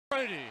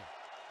Brady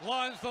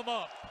lines them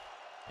up.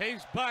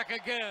 He's back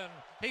again.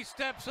 He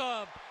steps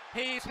up.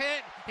 He's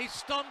hit. He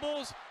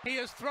stumbles. He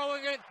is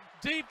throwing it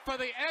deep for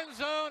the end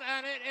zone,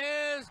 and it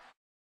is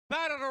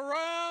batted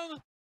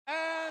around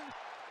and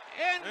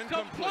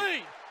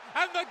incomplete.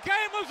 And the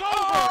game is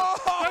over.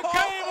 The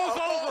game is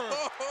over.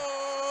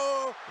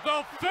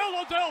 The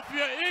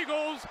Philadelphia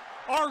Eagles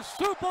are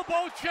Super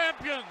Bowl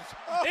champions.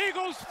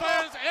 Eagles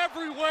fans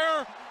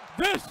everywhere,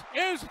 this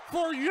is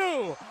for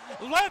you.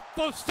 Let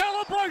the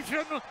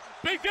celebration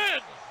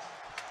begin.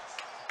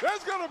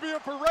 There's going to be a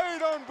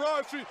parade on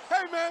Broad Street.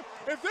 Hey, man,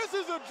 if this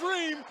is a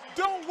dream,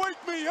 don't wake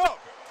me up.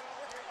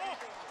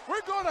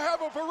 We're going to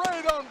have a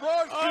parade on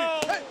Broad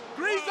Street. Hey,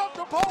 grease up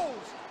the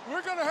poles.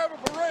 We're going to have a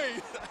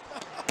parade.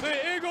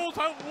 The Eagles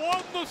have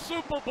won the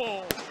Super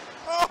Bowl.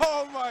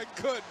 Oh, my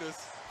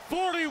goodness.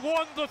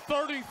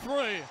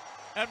 41-33.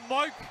 And,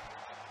 Mike,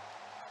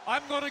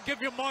 I'm going to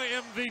give you my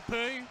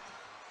MVP,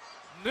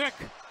 Nick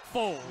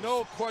Foles.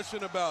 No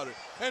question about it.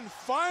 And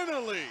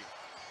finally,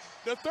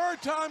 the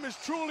third time is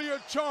truly a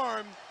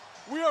charm.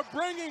 We are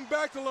bringing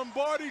back the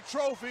Lombardi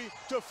Trophy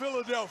to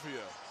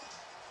Philadelphia.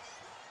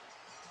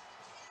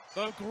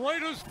 The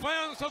greatest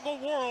fans in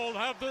the world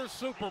have their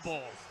Super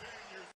Bowl.